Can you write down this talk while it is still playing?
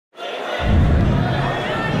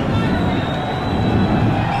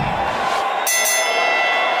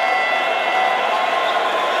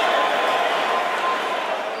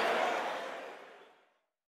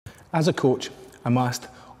As a coach, I'm asked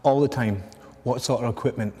all the time, what sort of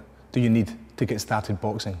equipment do you need to get started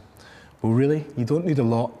boxing? Well, really, you don't need a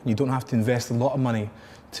lot. You don't have to invest a lot of money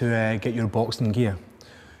to get your boxing gear.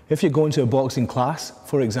 If you're going to a boxing class,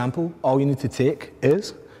 for example, all you need to take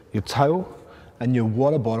is your towel and your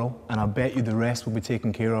water bottle, and I bet you the rest will be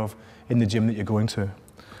taken care of in the gym that you're going to.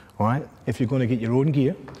 All right? If you're going to get your own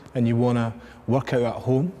gear and you want to work out at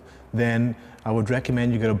home, then I would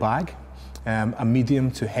recommend you get a bag, a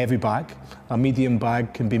medium to heavy bag. A medium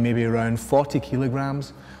bag can be maybe around 40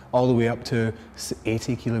 kilograms all the way up to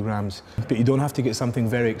 80 kilograms. But you don't have to get something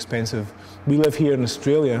very expensive. We live here in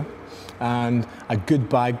Australia, and a good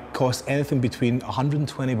bag costs anything between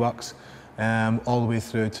 120 bucks all the way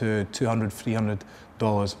through to $200,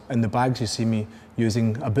 $300. And the bags you see me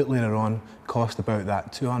using a bit later on cost about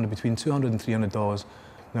that, between $200 and $300.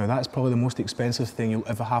 Now that's probably the most expensive thing you'll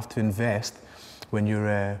ever have to invest when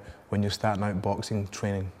you're starting out boxing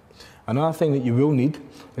training. Another thing that you will need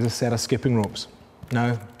is a set of skipping ropes.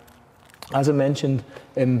 Now, as I mentioned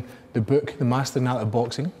in the book, The Mastering the Art of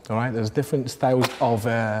Boxing, all right, there's different styles of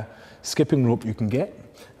skipping rope you can get.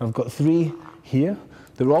 I've got 3 here.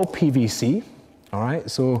 They're all PVC, all right,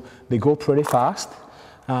 so they go pretty fast,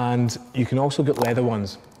 and you can also get leather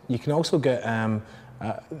ones. You can also get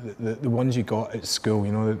the ones you got at school,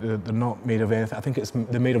 you know, they're not made of anything. I think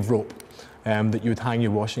they're made of rope that you would hang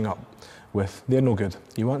your washing up with. They're no good.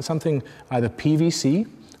 You want something either PVC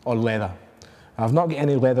or leather. I've not got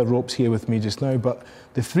any leather ropes here with me just now, but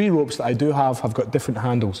the 3 ropes that I do have got different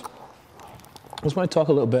handles. I just want to talk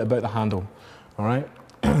a little bit about the handle, all right?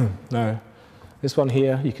 Now, this one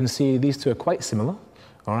here, you can see these 2 are quite similar,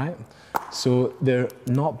 all right? So they're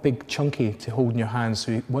not big, chunky to hold in your hands.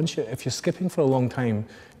 So if you're skipping for a long time,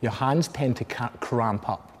 your hands tend to cramp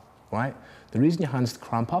up, right? The reason your hands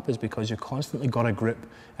cramp up is because you've constantly got a grip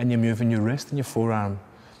and you're moving your wrist and your forearm.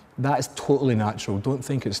 That is totally natural. Don't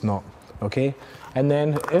think it's not, okay? And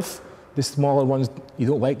then if the smaller ones, you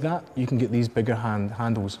don't like that, you can get these bigger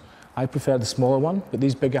handles. I prefer the smaller one, but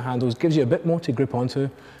these bigger handles gives you a bit more to grip onto,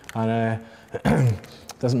 and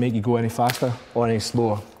doesn't make you go any faster or any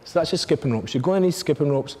slower. So that's your skipping ropes. You're going to need skipping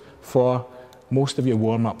ropes for most of your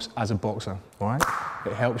warm-ups as a boxer, all right?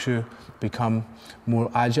 It helps you become more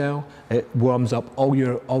agile. It warms up all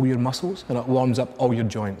your muscles, and it warms up all your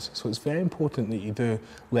joints. So it's very important that you do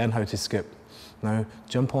learn how to skip. Now,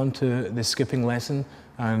 jump onto the skipping lesson,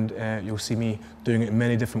 and you'll see me doing it in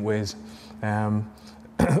many different ways.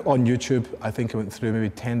 On YouTube, I think I went through maybe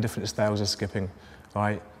 10 different styles of skipping, all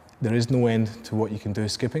right? There is no end to what you can do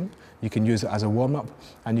skipping. You can use it as a warm-up,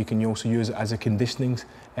 and you can also use it as a conditioning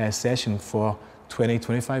session for 20,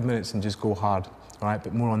 25 minutes and just go hard, all right?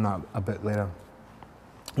 But more on that a bit later.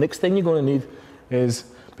 Next thing you're going to need is,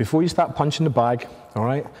 before you start punching the bag, all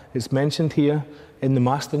right, it's mentioned here in the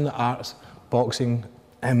Mastering the Art Boxing,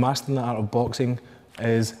 Mastering the Art of Boxing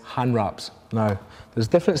is hand wraps. Now, there's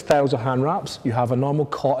different styles of hand wraps. You have a normal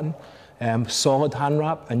cotton, solid hand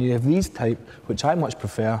wrap, and you have these type, which I much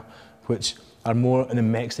prefer, which are more in a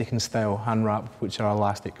Mexican style hand wrap, which are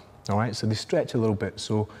elastic, all right? So they stretch a little bit,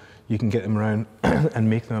 so you can get them around and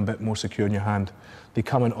make them a bit more secure in your hand. They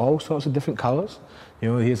come in all sorts of different colors.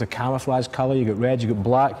 You know, here's a camouflage color, you got red, you got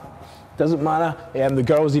black. Doesn't matter, the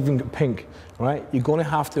girls even got pink, right? You're gonna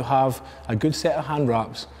have to have a good set of hand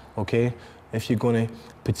wraps, okay, if you're gonna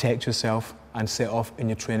protect yourself and set off in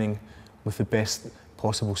your training with the best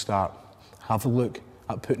possible start. Have a look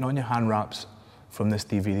at putting on your hand wraps from this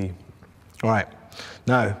DVD. All right,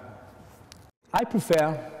 now, I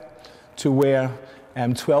prefer to wear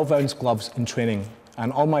 12-ounce gloves in training,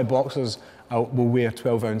 and all my boxers will wear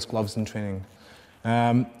 12-ounce gloves in training.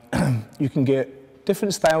 You can get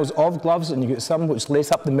different styles of gloves, and you get some which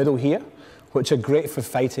lace up the middle here, which are great for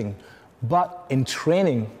fighting. But in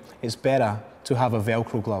training, it's better to have a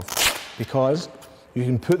Velcro glove, because you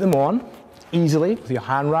can put them on easily with your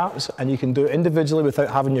hand wraps, and you can do it individually without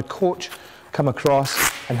having your coach come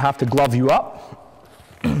across and have to glove you up.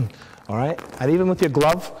 All right, and even with your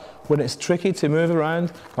glove, when it's tricky to move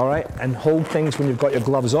around, all right, and hold things when you've got your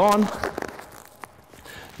gloves on,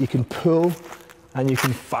 you can pull and you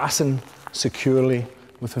can fasten securely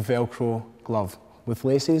with a Velcro glove. With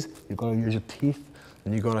laces, you've got to use your teeth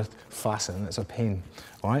and you've got to fasten. It's a pain,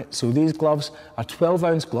 all right? So these gloves are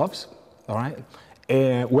 12-ounce gloves, all right?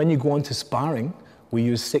 When you go into sparring, we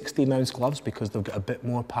use 16-ounce gloves because they've got a bit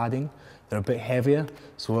more padding. They're a bit heavier,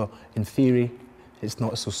 so in theory, it's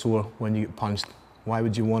not so sore when you get punched. Why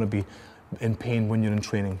would you want to be in pain when you're in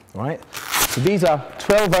training, all right? So these are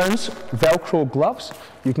 12-ounce Velcro gloves.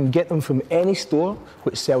 You can get them from any store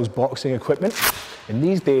which sells boxing equipment. And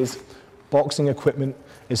these days, boxing equipment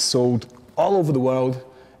is sold all over the world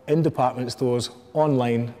in department stores,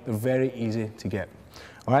 online. They're very easy to get.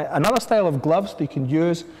 All right, another style of gloves that you can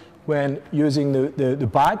use when using the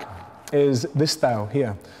bag is this style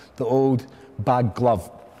here, the old bag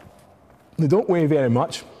glove. They don't weigh very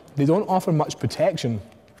much, they don't offer much protection,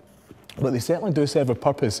 but they certainly do serve a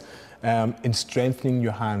purpose in strengthening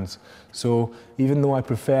your hands. So even though I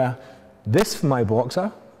prefer this for my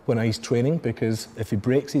boxer when he's training, because if he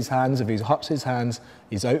breaks his hands, if he hurts his hands,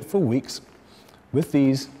 he's out for weeks, with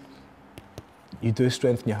these, you do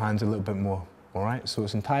strengthen your hands a little bit more. All right, so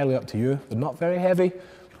it's entirely up to you. They're not very heavy,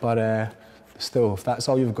 but still, if that's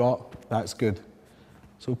all you've got, that's good.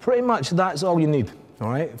 So pretty much that's all you need, all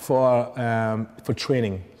right, for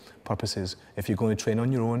training purposes, if you're going to train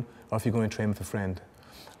on your own or if you're going to train with a friend.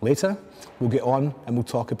 Later, we'll get on and we'll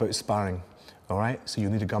talk about sparring, all right? So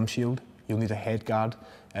you'll need a gum shield, you'll need a head guard,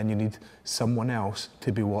 and you need someone else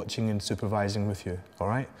to be watching and supervising with you, all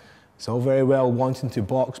right? It's all very well wanting to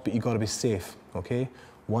box, but you've got to be safe, okay?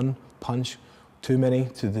 One punch too many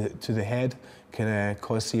to the head can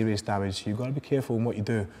cause serious damage. You've got to be careful in what you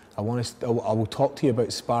do. I will talk to you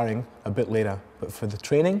about sparring a bit later, but for the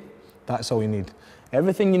training, that's all you need.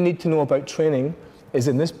 Everything you need to know about training is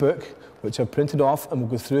in this book, which I've printed off and we'll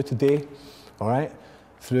go through today, all right?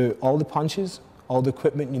 Through all the punches, all the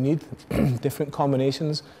equipment you need, different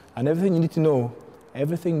combinations, and everything you need to know,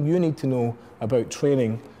 everything you need to know about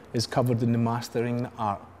training is covered in the Mastering the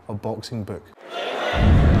Art of Boxing book.